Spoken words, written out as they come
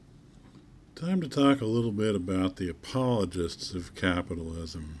Time to talk a little bit about the apologists of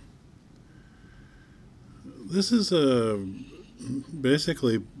capitalism. This is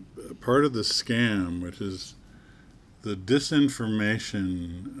basically part of the scam, which is the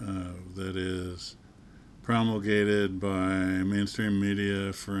disinformation that is promulgated by mainstream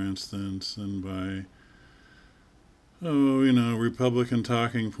media, for instance, and by Republican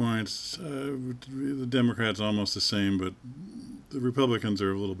talking points. The Democrats almost the same, but the Republicans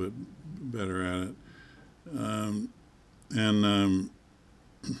are a little bit better at it. Um, and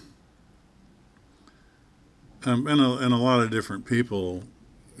and a lot of different people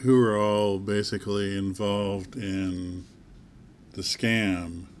who are all basically involved in the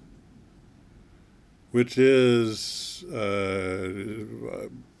scam, which is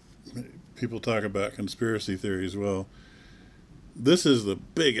people talk about conspiracy theories. Well, this is the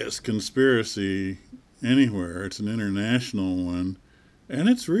biggest conspiracy anywhere. It's an international one, and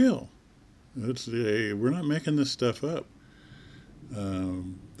it's real. We're not making this stuff up.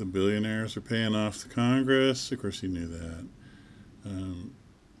 The billionaires are paying off the Congress. Of course, you knew that. Um,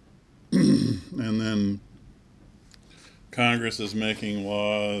 and then Congress is making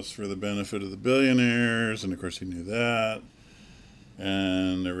laws for the benefit of the billionaires, and of course, you knew that.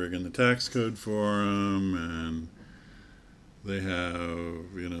 And they're rigging the tax code for them, and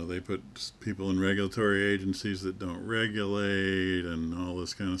they put people in regulatory agencies that don't regulate, and all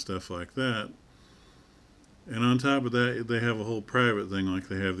this kind of stuff like that. And on top of that, they have a whole private thing, like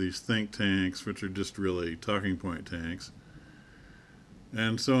they have these think tanks, which are just really talking point tanks,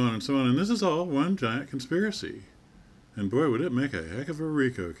 and so on and so on. And this is all one giant conspiracy. And boy, would it make a heck of a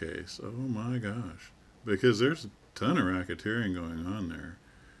RICO case. Oh my gosh. Because there's a ton of racketeering going on there.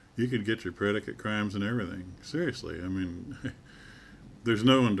 You could get your predicate crimes and everything. Seriously, I mean, there's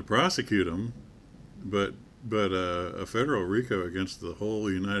no one to prosecute them, but a federal RICO against the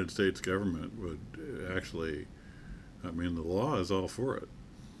whole United States government would actually, I mean, the law is all for it.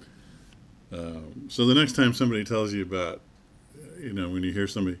 So the next time somebody tells you about, when you hear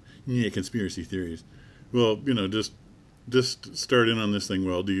somebody, yeah, conspiracy theories, well, just start in on this thing.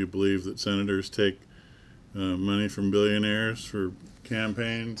 Well, do you believe that senators take money from billionaires for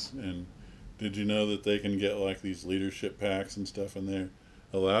campaigns? And did you know that they can get like these leadership PACs and stuff, and they're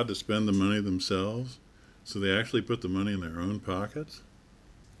allowed to spend the money themselves? So they actually put the money in their own pockets,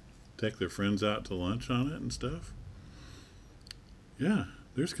 take their friends out to lunch on it and stuff. Yeah,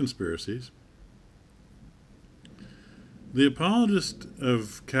 there's conspiracies. The apologist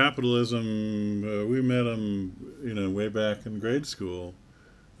of capitalism, we met him, way back in grade school.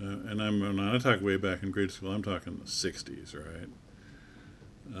 When I talk way back in grade school, I'm talking the 60s, right?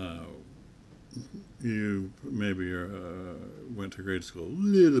 Uh, you maybe went to grade school a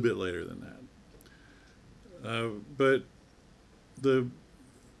little bit later than that. But the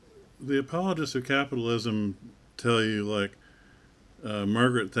apologists of capitalism tell you, like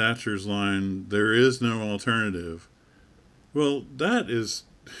Margaret Thatcher's line, "There is no alternative." Well, that's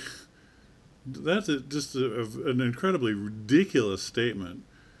an incredibly ridiculous statement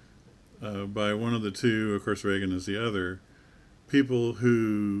by one of the two. Of course, Reagan is the other. People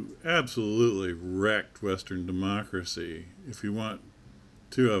who absolutely wrecked Western democracy. If you want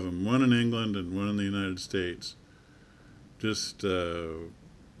two of them, one in England and one in the United States, just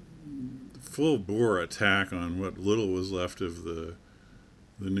full bore attack on what little was left of the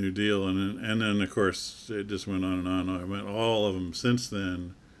New Deal, and then of course it just went on and on. I mean, all of them since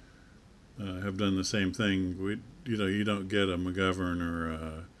then have done the same thing. You don't get a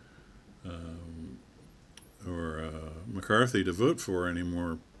McGovern or McCarthy to vote for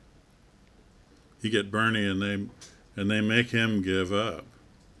anymore. You get Bernie, and they make him give up.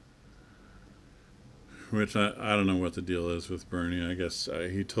 Which I don't know what the deal is with Bernie. I guess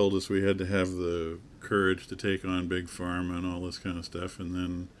he told us we had to have the courage to take on big pharma and all this kind of stuff, and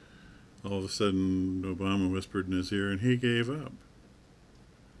then all of a sudden Obama whispered in his ear and he gave up.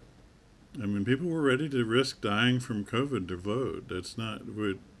 I mean, people were ready to risk dying from COVID to vote. That's not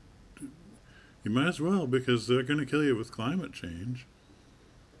what you might as well, because they're going to kill you with climate change.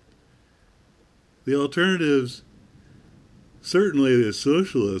 The alternatives certainly is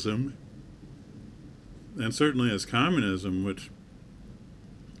socialism, and certainly is communism, which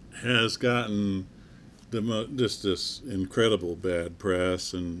has gotten just this incredible bad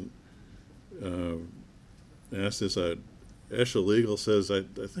press. And asked this, Eshel Legal says, I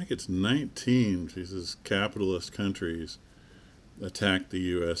think it's 19, she says, capitalist countries attacked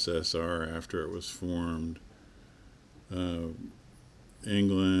the USSR after it was formed.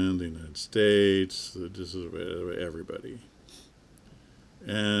 England, the United States, just everybody.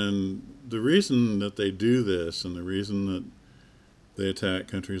 And the reason that they do this, and the reason that they attack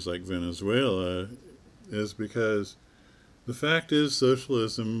countries like Venezuela is because the fact is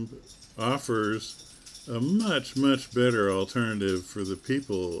socialism offers a much, much better alternative for the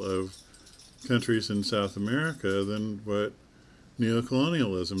people of countries in South America than what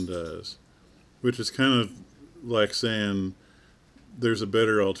neocolonialism does, which is kind of like saying there's a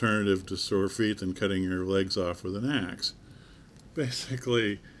better alternative to sore feet than cutting your legs off with an axe.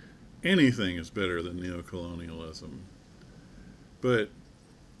 Basically, anything is better than neocolonialism. But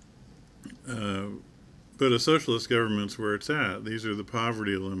uh, but a socialist government's where it's at. These are the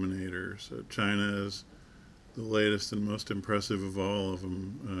poverty eliminators. China is the latest and most impressive of all of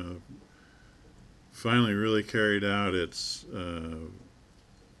them. Finally, really carried out its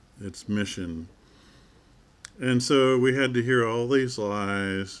mission, and so we had to hear all these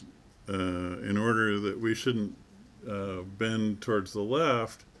lies in order that we shouldn't bend towards the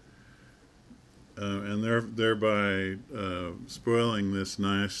left, and thereby spoiling this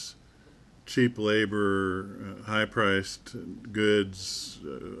nice, cheap labor, high-priced goods,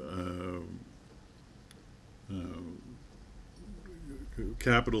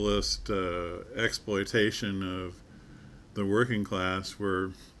 capitalist exploitation of the working class,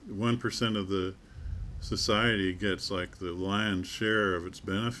 where 1% of the society gets like the lion's share of its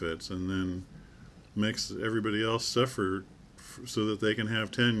benefits, and then makes everybody else suffer so that they can have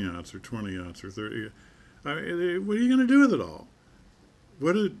 10 yachts or 20 yachts or 30. What are you going to do with it all?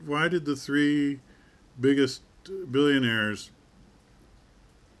 Why did the three biggest billionaires,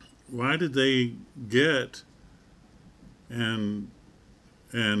 why did they get, and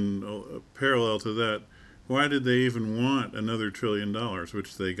parallel to that, why did they even want another $1 trillion,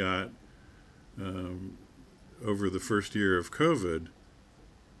 which they got over the first year of COVID?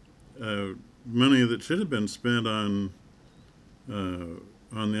 Money that should have been spent on the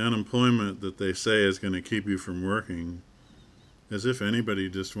unemployment that they say is going to keep you from working, as if anybody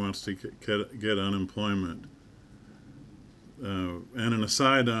just wants to get unemployment. And an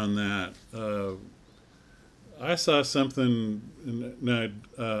aside on that, I saw something, and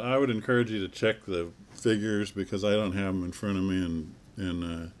I would encourage you to check the figures because I don't have them in front of me,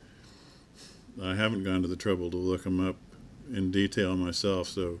 and I haven't gone to the trouble to look them up in detail myself,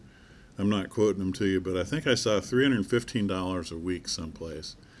 so I'm not quoting them to you, but I think I saw $315 a week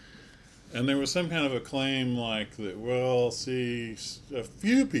someplace. And there was some kind of a claim like that, well, see, a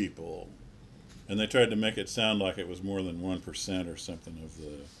few people, and they tried to make it sound like it was more than 1% or something of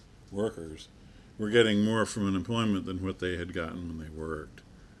the workers, were getting more from unemployment than what they had gotten when they worked.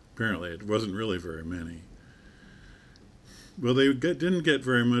 Apparently, it wasn't really very many. Well, they didn't get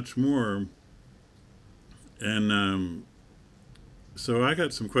very much more, and so I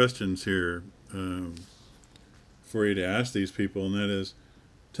got some questions here for you to ask these people, and that is,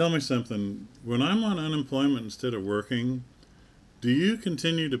 tell me something. When I'm on unemployment instead of working, do you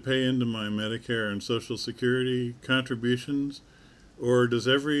continue to pay into my Medicare and Social Security contributions? Or does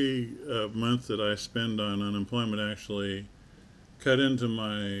every month that I spend on unemployment actually cut into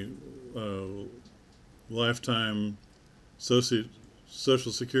my lifetime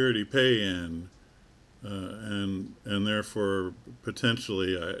Social Security pay-in, and therefore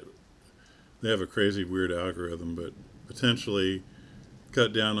potentially, they have a crazy weird algorithm, but potentially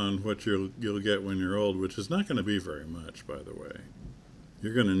cut down on what you'll get when you're old, which is not going to be very much, by the way.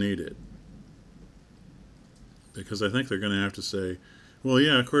 You're going to need it. Because I think they're going to have to say, well,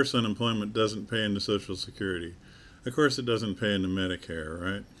 yeah, of course unemployment doesn't pay into Social Security. Of course it doesn't pay into Medicare,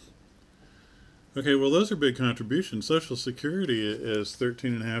 right? Okay, well, those are big contributions. Social Security is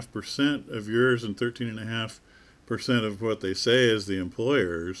 13.5% of yours and 13.5% of what they say is the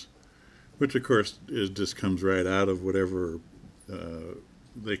employer's, which, of course, just comes right out of whatever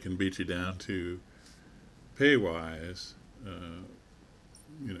they can beat you down to pay-wise.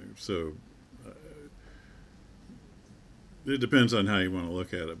 So it depends on how you want to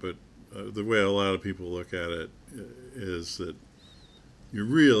look at it, but the way a lot of people look at it is that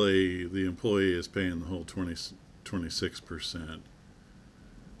the employee is paying the whole 26%,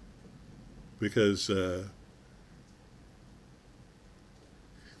 because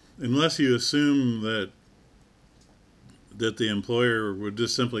unless you assume that the employer would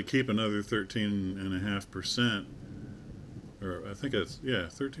just simply keep another 13.5%, or I think it's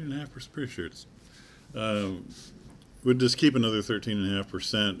 13.5%. Pretty sure it's would just keep another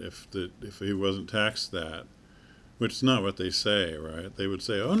 13.5% if he wasn't taxed that, which is not what they say, right? They would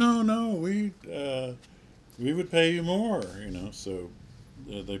say, "Oh no, we would pay you more," So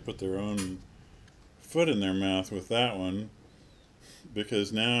they put their own foot in their mouth with that one,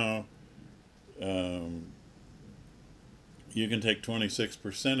 because now you can take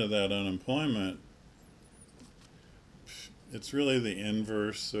 26% of that unemployment, it's really the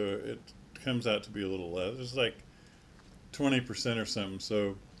inverse. So it comes out to be a little less. It's like 20% or something.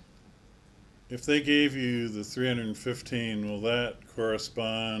 So if they gave you the 315, well, that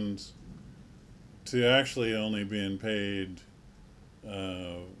corresponds to actually only being paid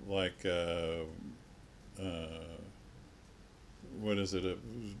like what is it,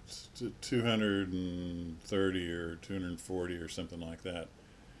 230 or 240 or something like that.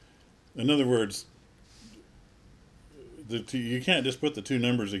 In other words, you can't just put the two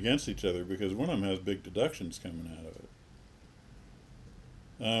numbers against each other because one of them has big deductions coming out of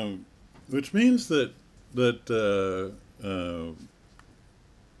it. Which means that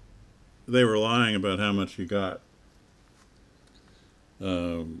they were lying about how much you got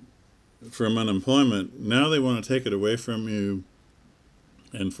from unemployment. Now they want to take it away from you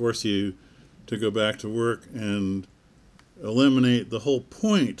and force you to go back to work and eliminate the whole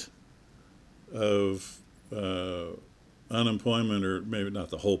point of unemployment, or maybe not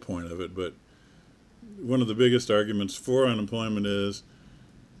the whole point of it, but one of the biggest arguments for unemployment is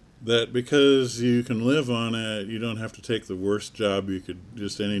that because you can live on it, you don't have to take the worst job you could,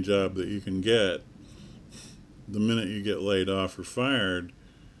 just any job that you can get the minute you get laid off or fired.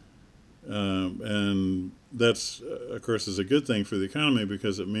 And that's, of course, is a good thing for the economy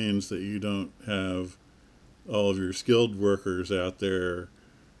because it means that you don't have all of your skilled workers out there,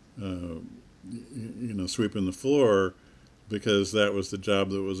 sweeping the floor because that was the job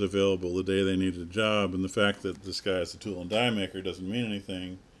that was available the day they needed a job. And the fact that this guy is a tool and die maker doesn't mean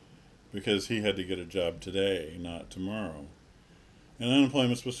anything because he had to get a job today, not tomorrow. And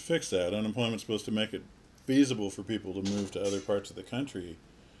unemployment's supposed to fix that. Unemployment's supposed to make it feasible for people to move to other parts of the country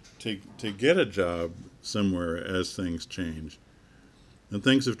to get a job somewhere as things change. And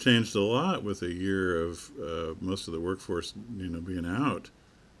things have changed a lot with a year of most of the workforce, being out.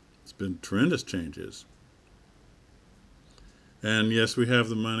 It's been tremendous changes. And yes, we have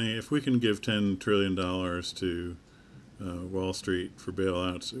the money. If we can give $10 trillion to Wall Street for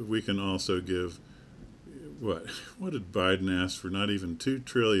bailouts, we can also give, what did Biden ask for? Not even $2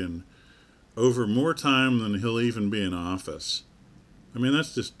 trillion over more time than he'll even be in office. I mean,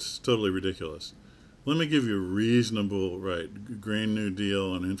 that's just totally ridiculous. Let me give you a reasonable, Green New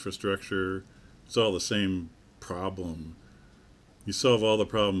Deal and infrastructure. It's all the same problem. You solve all the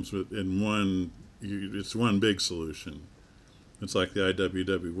problems in one, it's one big solution. It's like the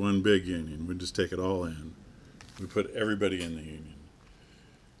IWW, one big union. We just take it all in. We put everybody in the union.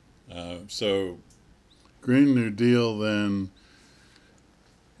 So Green New Deal then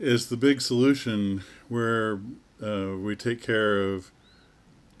is the big solution where we take care of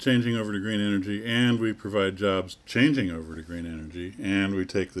changing over to green energy, and we provide jobs changing over to green energy, and we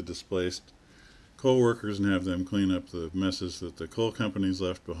take the displaced coal workers and have them clean up the messes that the coal companies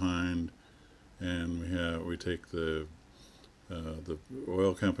left behind, and we take the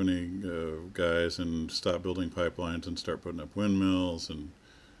oil company guys and stop building pipelines and start putting up windmills and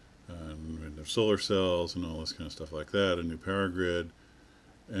solar cells and all this kind of stuff like that, a new power grid,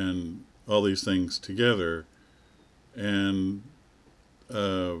 and all these things together. And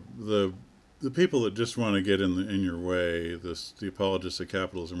the people that just want to get in your way, the apologists of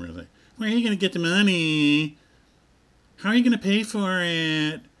capitalism, are going to say, "Where are you going to get the money? How are you going to pay for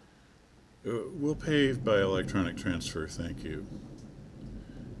it?" We'll pay by electronic transfer, thank you.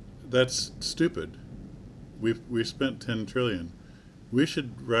 That's stupid. We spent $10 trillion. We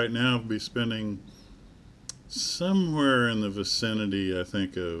should right now be spending somewhere in the vicinity, I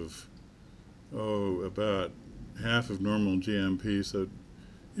think, of about half of normal GMP. So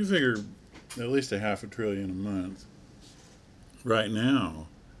you figure at least $500 billion a month. Right now,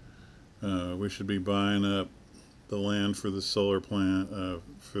 we should be buying up the land for the solar plant,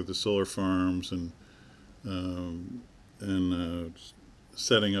 for the solar farms, and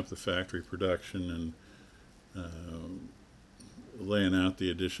setting up the factory production and laying out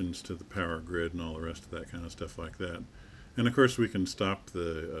the additions to the power grid and all the rest of that kind of stuff like that. And of course, we can stop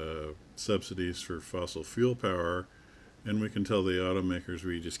the subsidies for fossil fuel power, and we can tell the automakers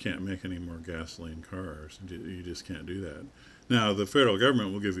we just can't make any more gasoline cars. You just can't do that. Now, the federal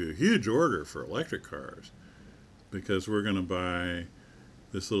government will give you a huge order for electric cars, because we're going to buy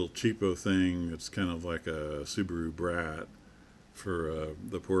this little cheapo thing that's kind of like a Subaru Brat for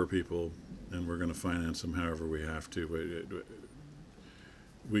the poor people, and we're going to finance them however we have to.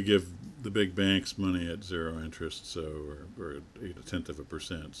 We give the big banks money at zero interest, so or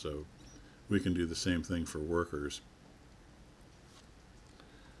 0.1%, so we can do the same thing for workers.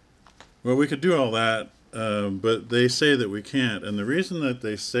 Well, we could do all that, but they say that we can't, and the reason that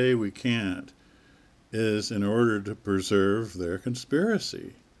they say we can't is in order to preserve their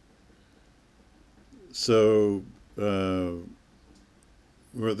conspiracy. So where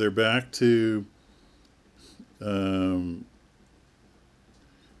they're back to, um,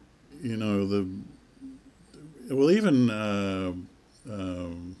 you know, the well, even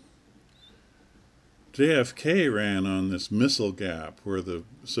JFK ran on this missile gap where the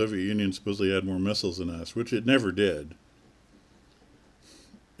Soviet Union supposedly had more missiles than us, which it never did.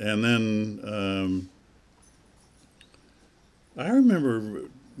 And then I remember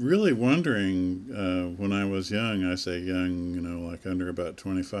really wondering when I was young, I say young, you know, like under about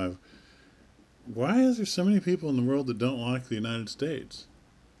 25, why is there so many people in the world that don't like the United States?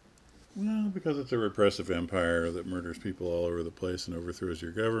 Well, because it's a repressive empire that murders people all over the place and overthrows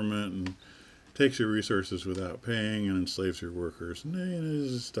your government and takes your resources without paying and enslaves your workers and you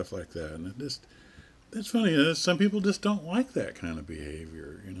know, stuff like that. And it just, it's funny. Some people just don't like that kind of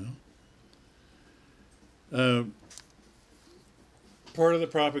behavior, you know. Part of the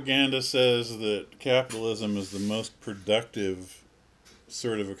propaganda says that capitalism is the most productive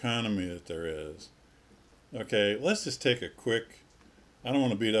sort of economy that there is. Okay, let's just take a quick. I don't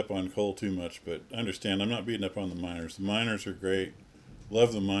want to beat up on coal too much, but understand I'm not beating up on the miners. The miners are great.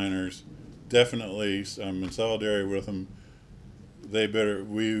 Love the miners. Definitely, I'm in solidarity with them. They better.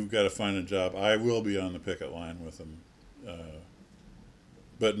 We've got to find a job. I will be on the picket line with them,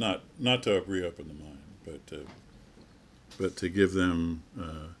 but not to reopen the mine, but to give them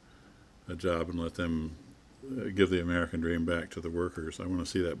a job and let them give the American dream back to the workers. I want to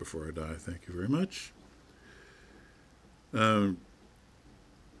see that before I die. Thank you very much.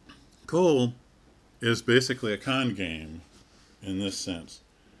 Coal is basically a con game in this sense.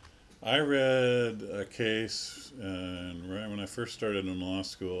 I read a case right when I first started in law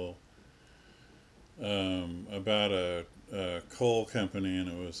school about a coal company, and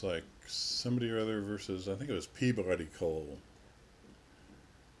it was like somebody or other versus, I think it was Peabody Coal.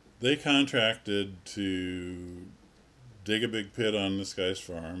 They contracted to dig a big pit on this guy's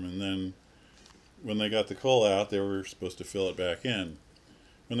farm, and then when they got the coal out, they were supposed to fill it back in.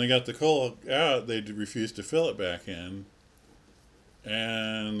 When they got the coal out, they refused to fill it back in,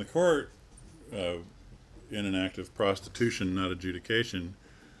 and the court, in an act of prostitution, not adjudication,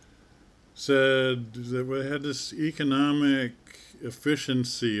 said that we had this economic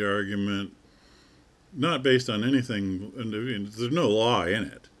efficiency argument, not based on anything, and there's no law in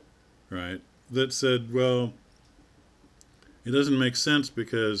it, right? That said, well, it doesn't make sense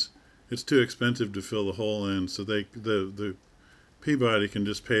because it's too expensive to fill the hole in, so the Peabody can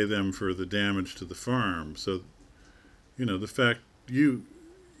just pay them for the damage to the farm. So, you know, the fact you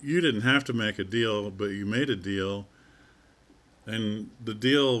didn't have to make a deal, but you made a deal, and the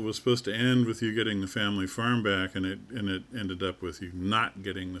deal was supposed to end with you getting the family farm back, and it ended up with you not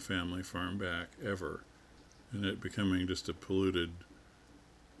getting the family farm back ever, and it becoming just a polluted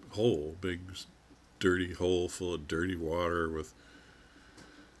hole, big dirty hole full of dirty water with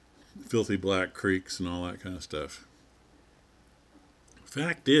filthy black creeks and all that kind of stuff.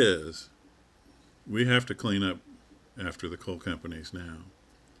 Fact is, we have to clean up after the coal companies now.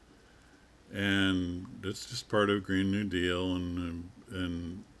 And it's just part of Green New Deal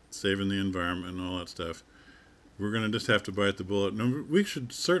and saving the environment and all that stuff. We're going to just have to bite the bullet. No, we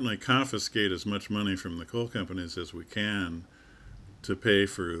should certainly confiscate as much money from the coal companies as we can to pay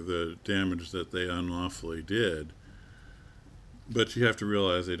for the damage that they unlawfully did. But you have to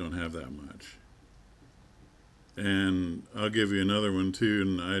realize they don't have that much. And I'll give you another one too.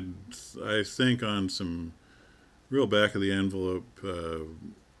 And I think on some real back of the envelope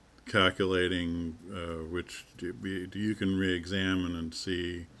calculating, which you can re-examine and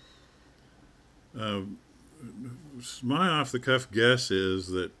see. My off-the-cuff guess is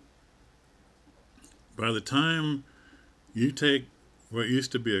that by the time you take what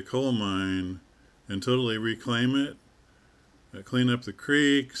used to be a coal mine and totally reclaim it, clean up the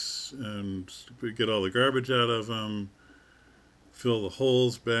creeks and get all the garbage out of them, fill the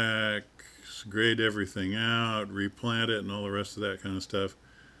holes back, grade everything out, replant it, and all the rest of that kind of stuff,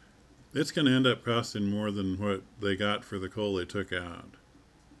 it's going to end up costing more than what they got for the coal they took out.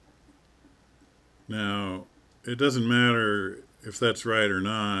 Now, it doesn't matter if that's right or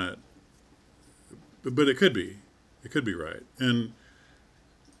not, but it could be. It could be right. And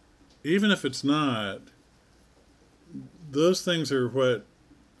even if it's not, those things are what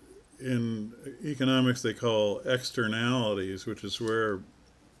in economics they call externalities, which is where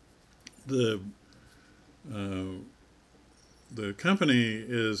the company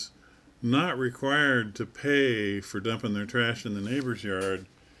is not required to pay for dumping their trash in the neighbor's yard,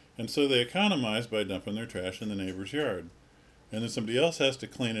 and so they economize by dumping their trash in the neighbor's yard. And then somebody else has to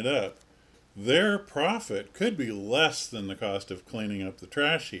clean it up. Their profit could be less than the cost of cleaning up the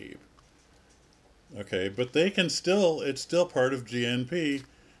trash heap. Okay, but they can still, it's still part of GNP,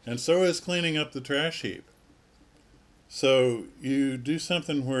 and so is cleaning up the trash heap. So you do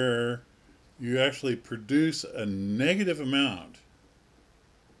something where you actually produce a negative amount.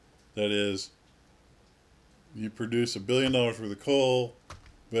 That is, you produce $1 billion worth of coal,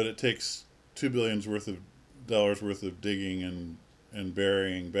 but it takes $2 billion worth of digging and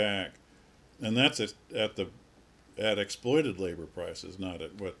burying back, and that's at exploited labor prices, not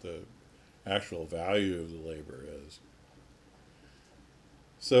at what the actual value of the labor is.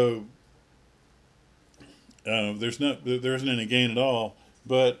 So there isn't any gain at all.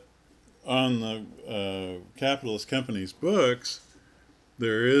 But on the capitalist companies' books,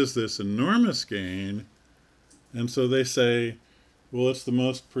 there is this enormous gain, and so they say, well, it's the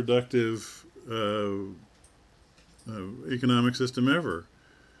most productive economic system ever.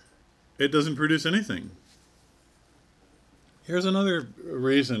 It doesn't produce anything. Here's another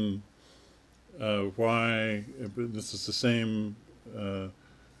reason why this is the same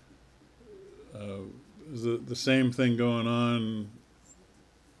the same thing going on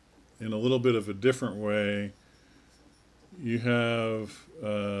in a little bit of a different way. You have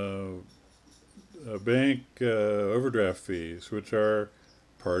bank overdraft fees, which are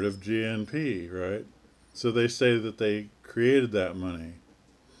part of GNP, right? So they say that they created that money.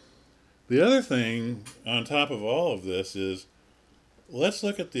 The other thing on top of all of this is, let's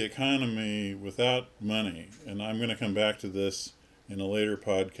look at the economy without money. And I'm going to come back to this in a later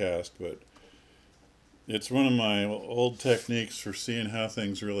podcast, but it's one of my old techniques for seeing how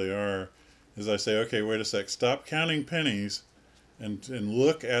things really are, is I say, okay, wait a sec, stop counting pennies and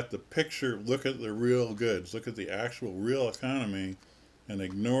look at the picture, look at the real goods, look at the actual real economy, and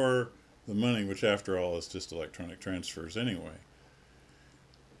ignore the money, which after all is just electronic transfers anyway.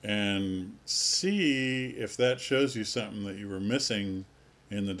 And see if that shows you something that you were missing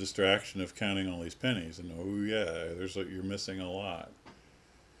in the distraction of counting all these pennies. And oh yeah, you're missing a lot.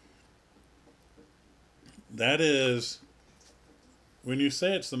 That is, when you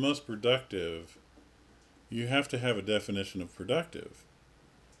say it's the most productive, you have to have a definition of productive.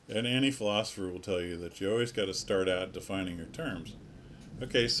 And any philosopher will tell you that you always got to start out defining your terms.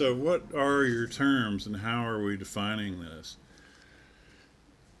 Okay, so what are your terms and how are we defining this?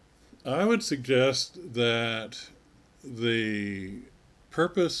 I would suggest that the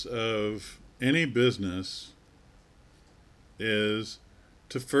purpose of any business is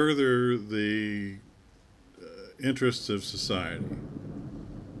to further the interests of society.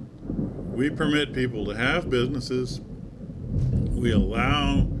 We permit people to have businesses. We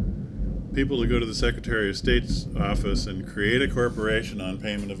allow people to go to the Secretary of State's office and create a corporation on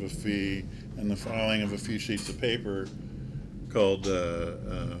payment of a fee and the filing of a few sheets of paper called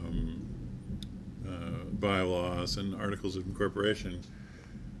bylaws and articles of incorporation.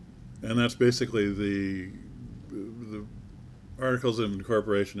 And that's basically the articles of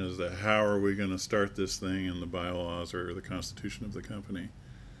incorporation is the how are we going to start this thing, and the bylaws or the constitution of the company.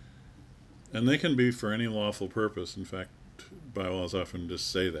 And they can be for any lawful purpose. In fact, bylaws often just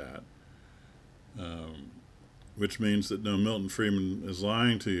say that. Which means that no, Milton Friedman is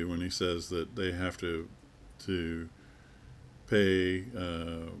lying to you when he says that they have to pay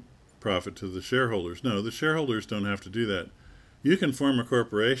profit to the shareholders. No, the shareholders don't have to do that. You can form a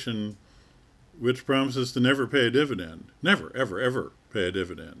corporation which promises to never pay a dividend. Never, ever, ever pay a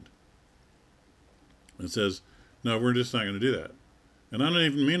dividend. It says, no, we're just not going to do that. And I don't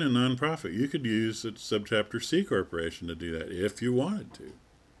even mean a nonprofit. You could use a subchapter C corporation to do that if you wanted to.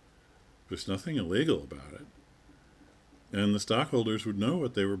 There's nothing illegal about it. And the stockholders would know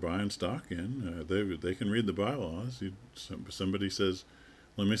what they were buying stock in. They can read the bylaws. Somebody says,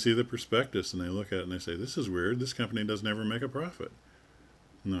 let me see the prospectus, and they look at it and they say, this is weird. This company doesn't ever make a profit.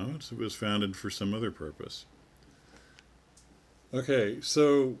 No, it was founded for some other purpose. Okay,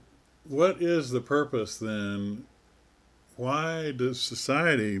 so what is the purpose then? Why does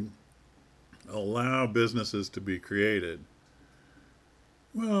society allow businesses to be created?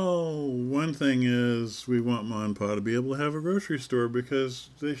 Well, one thing is we want Mom and Pa to be able to have a grocery store because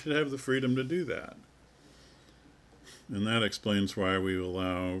they should have the freedom to do that. And that explains why we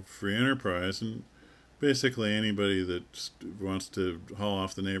allow free enterprise. And basically anybody that wants to haul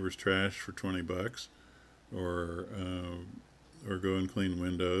off the neighbor's trash for $20 or go and clean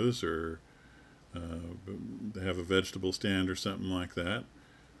windows or have a vegetable stand or something like that,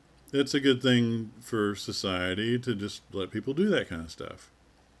 it's a good thing for society to just let people do that kind of stuff.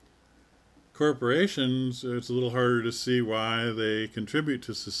 Corporations, it's a little harder to see why they contribute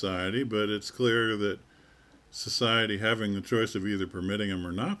to society, but it's clear that society having the choice of either permitting them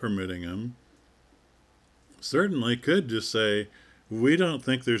or not permitting them certainly could just say, we don't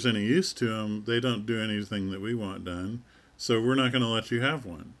think there's any use to them. They don't do anything that we want done, so we're not going to let you have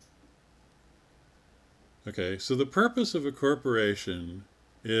one. Okay, so the purpose of a corporation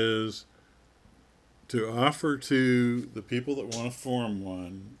is to offer to the people that want to form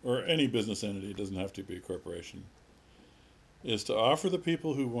one, or any business entity, it doesn't have to be a corporation, is to offer the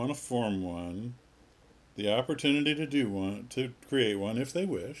people who want to form one the opportunity to do one, to create one if they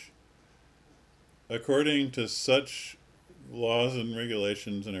wish, according to such laws and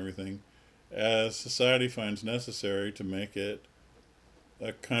regulations and everything as society finds necessary to make it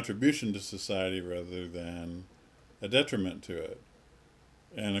a contribution to society rather than a detriment to it.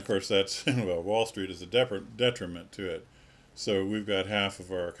 And of course that's, well, Wall Street is a detriment to it. So we've got half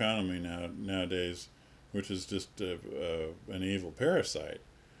of our economy nowadays, which is just an evil parasite.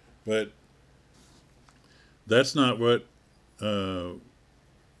 But that's not what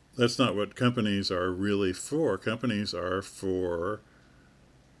companies are really for. Companies are for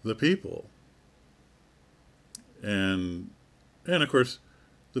the people, and of course,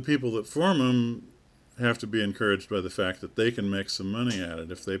 the people that form them have to be encouraged by the fact that they can make some money at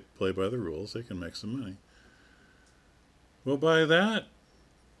it. If they play by the rules, they can make some money. Well, by that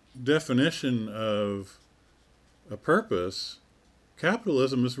definition of a purpose,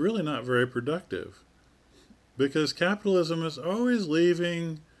 capitalism is really not very productive, because capitalism is always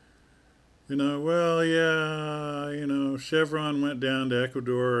leaving, well, yeah, Chevron went down to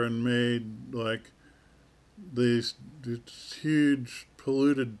Ecuador and made like these huge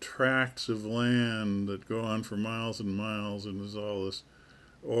polluted tracts of land that go on for miles and miles, and there's all this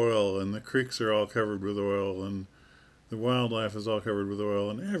oil, and the creeks are all covered with oil, and the wildlife is all covered with oil,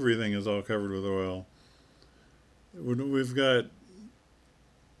 and everything is all covered with oil. We've got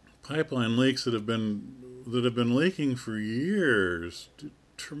pipeline leaks that have been leaking for years,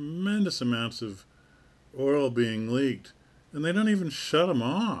 tremendous amounts of oil being leaked, and they don't even shut them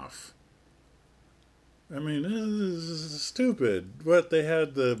off. I mean, this is stupid. What they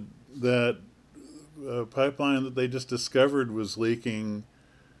had that pipeline that they just discovered was leaking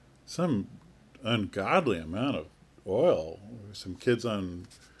some ungodly amount of oil. Some kids on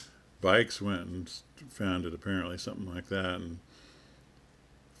bikes went and found it, apparently, something like that, and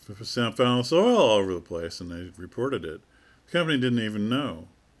found this oil all over the place, and they reported it. The company didn't even know.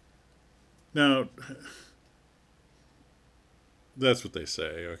 Now, that's what they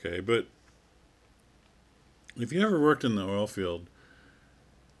say, okay, but if you ever worked in the oil field,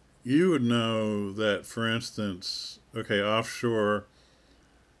 you would know that, for instance, okay, offshore,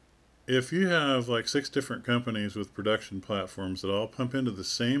 if you have like 6 different companies with production platforms that all pump into the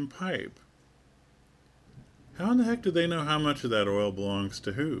same pipe, how in the heck do they know how much of that oil belongs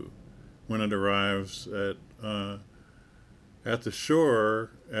to who when it arrives at the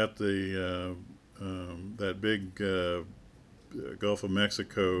shore at the that big Gulf of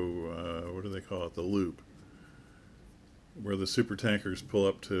Mexico, what do they call it, the loop, where the super tankers pull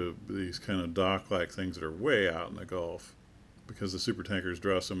up to these kind of dock-like things that are way out in the Gulf, because the super tankers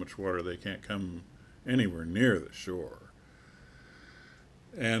draw so much water they can't come anywhere near the shore.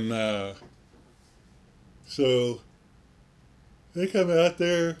 And so they come out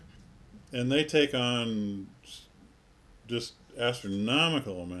there and they take on just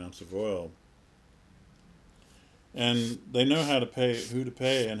astronomical amounts of oil, and they know how to pay, who to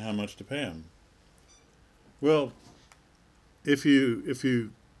pay, and how much to pay them. Well, if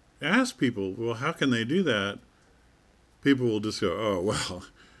you ask people, well, how can they do that? People will just go, oh, well,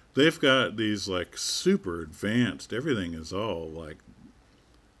 they've got these like super advanced, everything is all like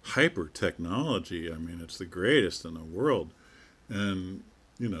hyper technology. I mean, it's the greatest in the world. And,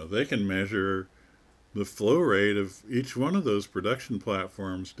 they can measure the flow rate of each one of those production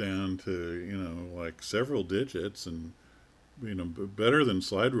platforms down to, like several digits, and, better than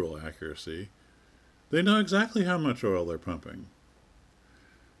slide rule accuracy. They know exactly how much oil they're pumping.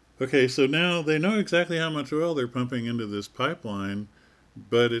 Okay, so now they know exactly how much oil they're pumping into this pipeline,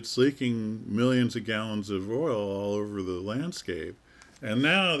 but it's leaking millions of gallons of oil all over the landscape. And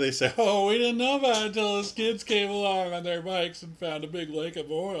now they say, oh, we didn't know about it until the kids came along on their bikes and found a big lake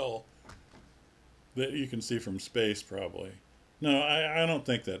of oil that you can see from space, probably. No, I don't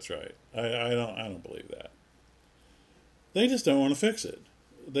think that's right. I don't believe that. They just don't want to fix it.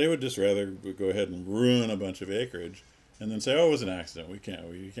 They would just rather go ahead and ruin a bunch of acreage and then say, oh, it was an accident. We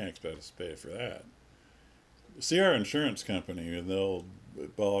can't expect us to pay for that. See our insurance company, and they'll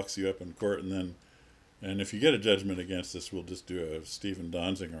bollocks you up in court, and if you get a judgment against us, we'll just do a Stephen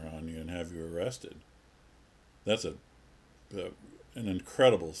Donziger on you and have you arrested. That's an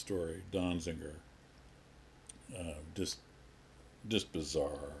incredible story, Donziger. Just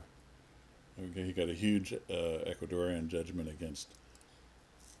bizarre. Okay, he got a huge Ecuadorian judgment against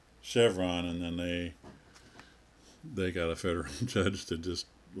Chevron, and then they got a federal judge to just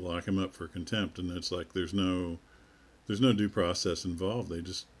lock him up for contempt, and it's like there's no due process involved. They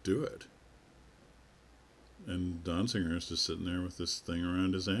just do it. And Donziger is just sitting there with this thing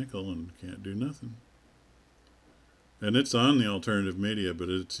around his ankle and can't do nothing. And it's on the alternative media, but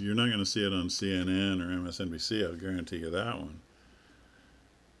you're not going to see it on CNN or MSNBC. I'll guarantee you that one.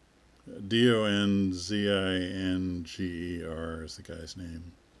 Donzinger is the guy's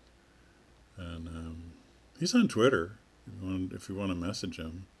name, and he's on Twitter. If you want to message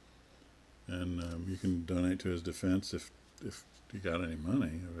him, and you can donate to his defense if you got any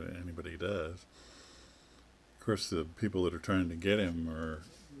money. If anybody does. Of course, the people that are trying to get him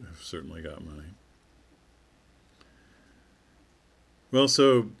have certainly got money. Well,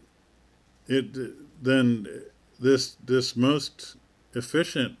 so then this most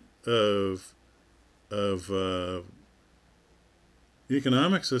efficient of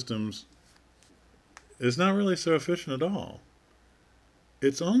economic systems is not really so efficient at all.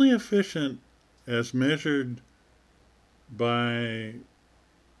 It's only efficient as measured by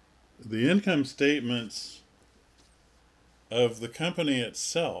the income statements of the company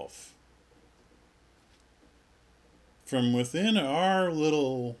itself. From within our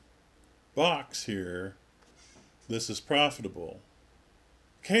little box here, this is profitable.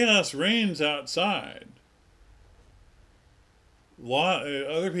 Chaos reigns outside.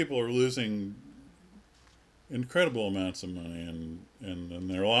 Other people are losing incredible amounts of money and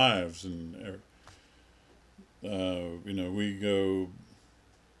their lives, and we go,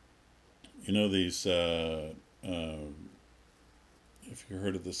 these. If you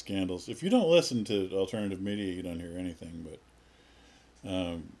heard of the scandals, if you don't listen to alternative media, you don't hear anything. But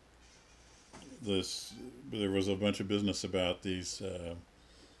there was a bunch of business about these,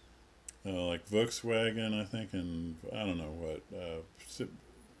 like Volkswagen, I think, and I don't know what,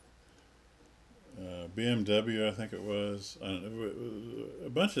 BMW, I think it was. A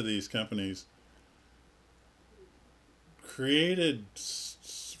bunch of these companies created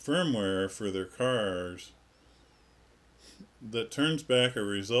firmware for their cars that turns back a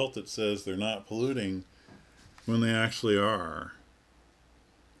result that says they're not polluting when they actually are.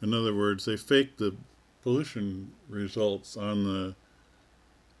 In other words, they fake the pollution results on the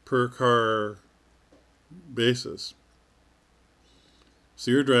per car basis. So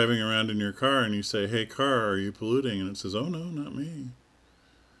you're driving around in your car and you say, "Hey car, are you polluting?" And it says, "Oh no, not me."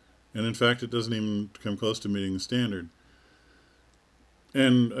 And in fact, it doesn't even come close to meeting the standard.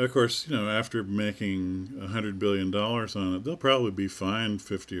 And of course, after making $100 billion on it, they'll probably be fined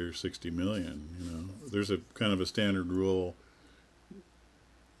 50 or 60 million. There's a kind of a standard rule.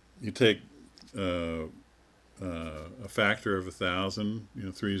 You take a factor of 1,000,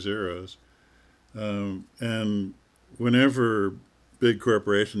 3 zeros, and whenever big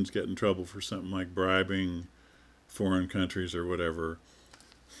corporations get in trouble for something like bribing foreign countries or whatever,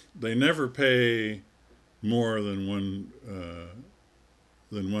 they never pay more than one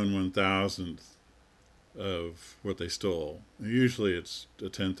 1,000th of what they stole. Usually it's a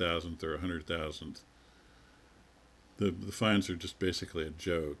 10,000th or 100,000th. The fines are just basically a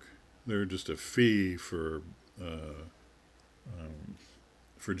joke. They're just a fee for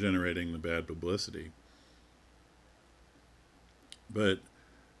generating the bad publicity. But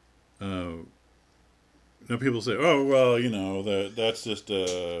now people say, "Oh well, that's just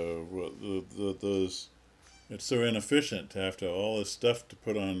those." It's so inefficient to have all this stuff to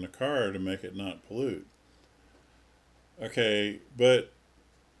put on the car to make it not pollute. Okay, but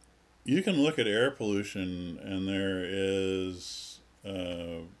you can look at air pollution, and here's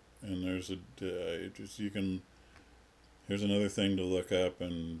another thing to look up,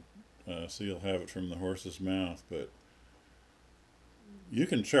 and so you'll have it from the horse's mouth, but you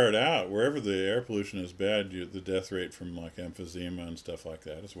can chart out wherever the air pollution is bad, the death rate from like emphysema and stuff like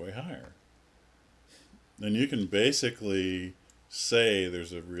that is way higher. Then you can basically say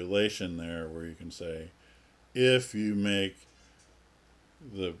there's a relation there where you can say, if you make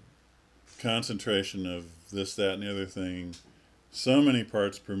the concentration of this, that, and the other thing so many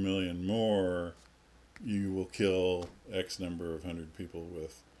parts per million more, you will kill X number of 100 people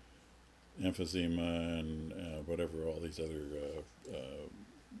with emphysema and whatever all these other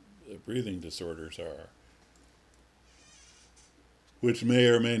breathing disorders are, which may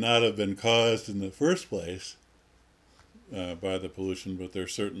or may not have been caused in the first place by the pollution, but they're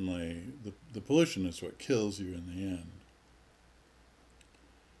certainly, the pollution is what kills you in the end.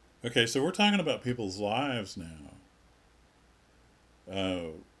 Okay, so we're talking about people's lives now.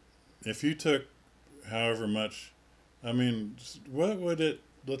 If you took however much, what would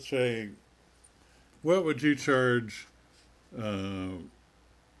what would you charge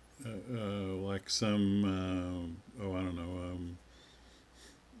like some, oh, I don't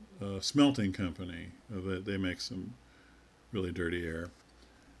know, smelting company that they make some really dirty air.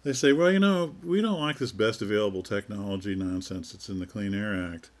 They say, well, we don't like this best available technology nonsense that's in the Clean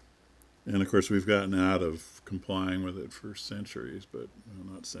Air Act. And of course, we've gotten out of complying with it for centuries, but well,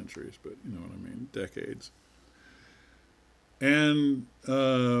 not centuries, but you know what I mean, decades. And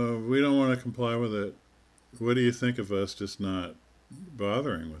we don't want to comply with it. What do you think of us just not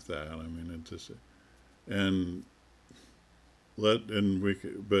bothering with that? I mean, it just and but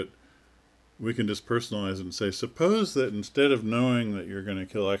we can just personalize it and say, suppose that instead of knowing that you're going to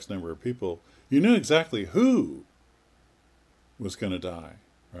kill X number of people, you knew exactly who was going to die,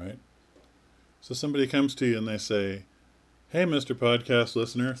 right? So somebody comes to you and they say, hey, Mr. Podcast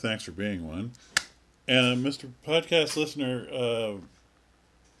Listener, thanks for being one. And Mr. Podcast Listener,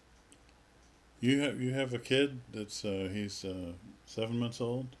 you have a kid that's he's 7 months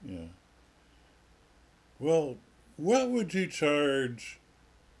old? Yeah. Well, what would you charge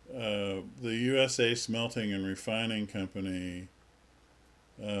the USA Smelting and Refining Company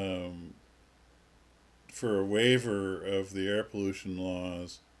for a waiver of the air pollution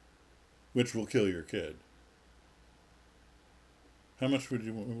laws, which will kill your kid? How much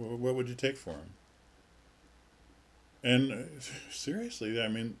what would you take for him? And seriously, I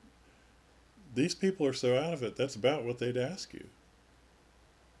mean, these people are so out of it, that's about what they'd ask you.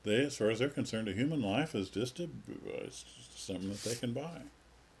 They, as far as they're concerned, a human life is it's just something that they can buy.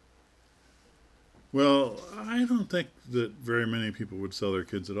 Well, I don't think that very many people would sell their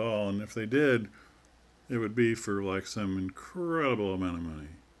kids at all, and if they did, it would be for like some incredible amount of money.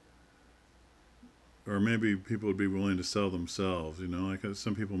 Or maybe people would be willing to sell themselves, like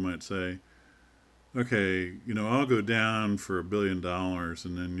some people might say, okay, I'll go down for $1 billion,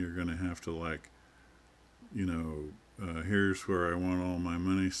 and then you're going to have to here's where I want all my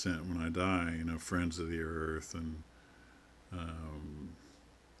money sent when I die, Friends of the Earth and,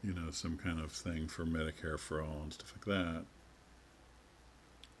 some kind of thing for Medicare for all and stuff like that.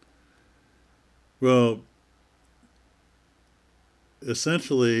 Well,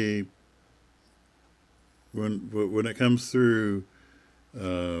 essentially, when it comes through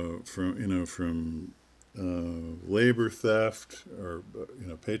from labor theft or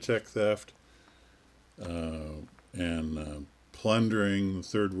paycheck theft and plundering the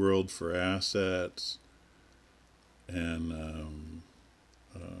third world for assets and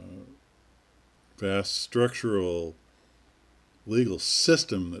vast structural legal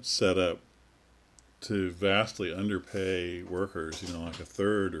system that's set up to vastly underpay workers, like a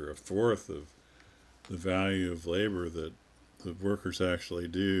third or a fourth of the value of labor that the workers actually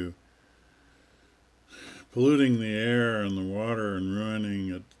do, polluting the air and the water and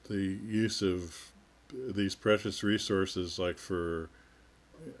ruining the use of these precious resources like for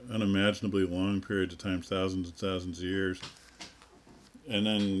unimaginably long periods of time, thousands and thousands of years. And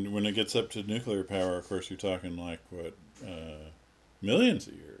then when it gets up to nuclear power, of course, you're talking millions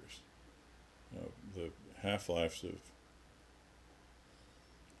of years. The half-life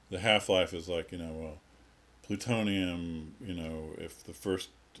is like, plutonium, if the first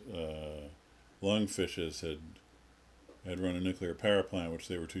lungfishes had run a nuclear power plant, which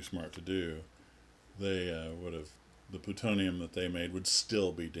they were too smart to do, they the plutonium that they made would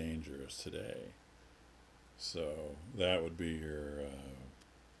still be dangerous today. So that would be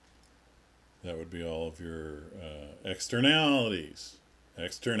all of your externalities.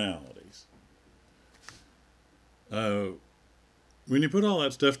 When you put all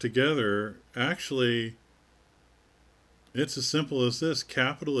that stuff together, actually, it's as simple as this.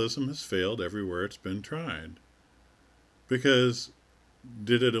 Capitalism has failed everywhere it's been tried. Because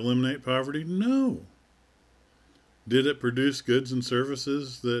did it eliminate poverty? No. Did it produce goods and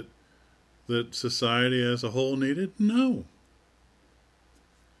services that society as a whole needed? No.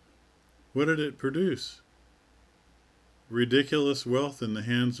 What did it produce? Ridiculous wealth in the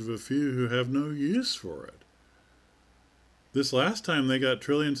hands of a few who have no use for it. This last time they got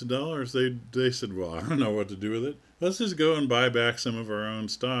trillions of dollars, they said, well, I don't know what to do with it. Let's just go and buy back some of our own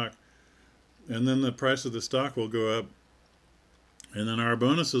stock. And then the price of the stock will go up. And then our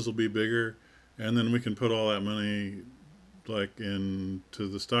bonuses will be bigger. And then we can put all that money into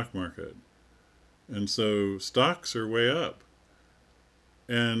the stock market. And so stocks are way up.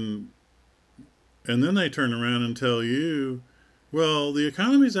 And then they turn around and tell you, well, the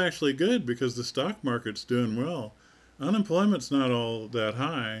economy's actually good because the stock market's doing well. Unemployment's not all that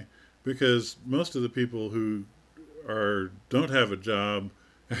high because most of the people who don't have a job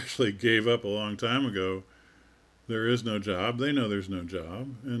actually gave up a long time ago. There is no job. They know there's no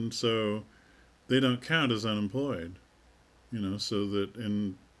job. And so they don't count as unemployed. So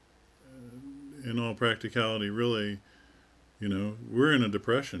that in all practicality, really, we're in a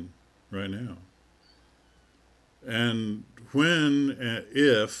depression right now. And when,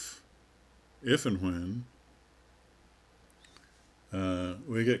 if and when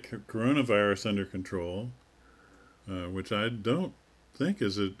we get coronavirus under control, which I don't think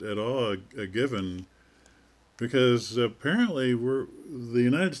is at all a given, because apparently the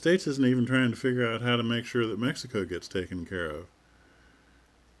United States isn't even trying to figure out how to make sure that Mexico gets taken care of.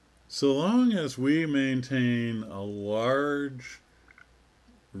 So long as we maintain a large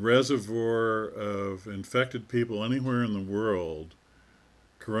reservoir of infected people anywhere in the world,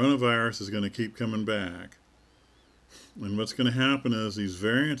 coronavirus is going to keep coming back. And what's going to happen is these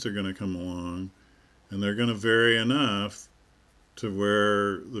variants are going to come along, and they're going to vary enough to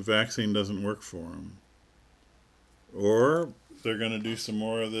where the vaccine doesn't work for them. Or they're going to do some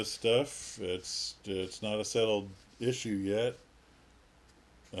more of this stuff. It's not a settled issue yet,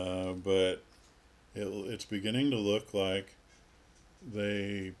 but it's beginning to look like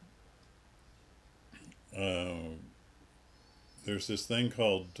there's this thing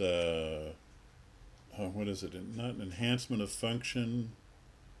called what is it? Not enhancement of function,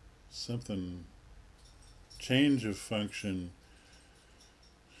 something, change of function,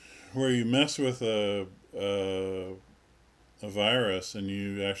 where you mess with a virus and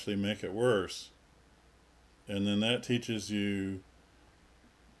you actually make it worse, and then that teaches you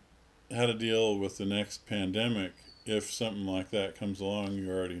how to deal with the next pandemic. If something like that comes along, you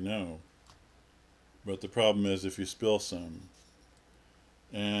already know. But the problem is if you spill some.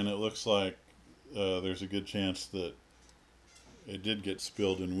 And it looks like there's a good chance that it did get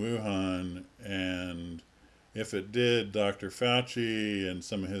spilled in Wuhan, and if it did, Dr. Fauci and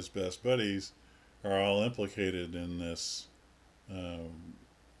some of his best buddies are all implicated in this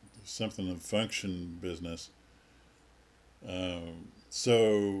something of function business.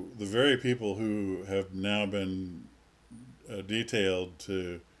 So the very people who have now been detailed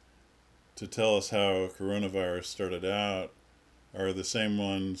to tell us how coronavirus started out are the same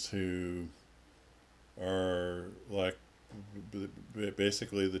ones who are like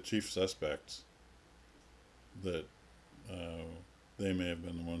basically the chief suspects that they may have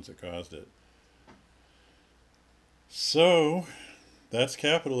been the ones that caused it. So that's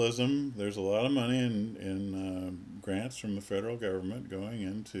capitalism. There's a lot of money in grants from the federal government going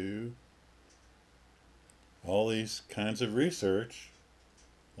into all these kinds of research,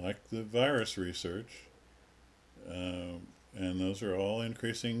 like the virus research, and those are all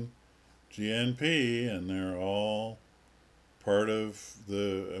increasing GNP, and they're all part of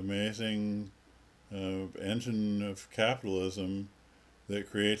the amazing engine of capitalism that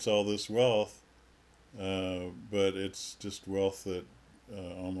creates all this wealth, but it's just wealth that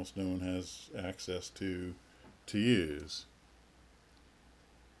almost no one has access to use.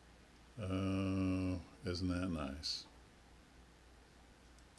 Isn't that nice?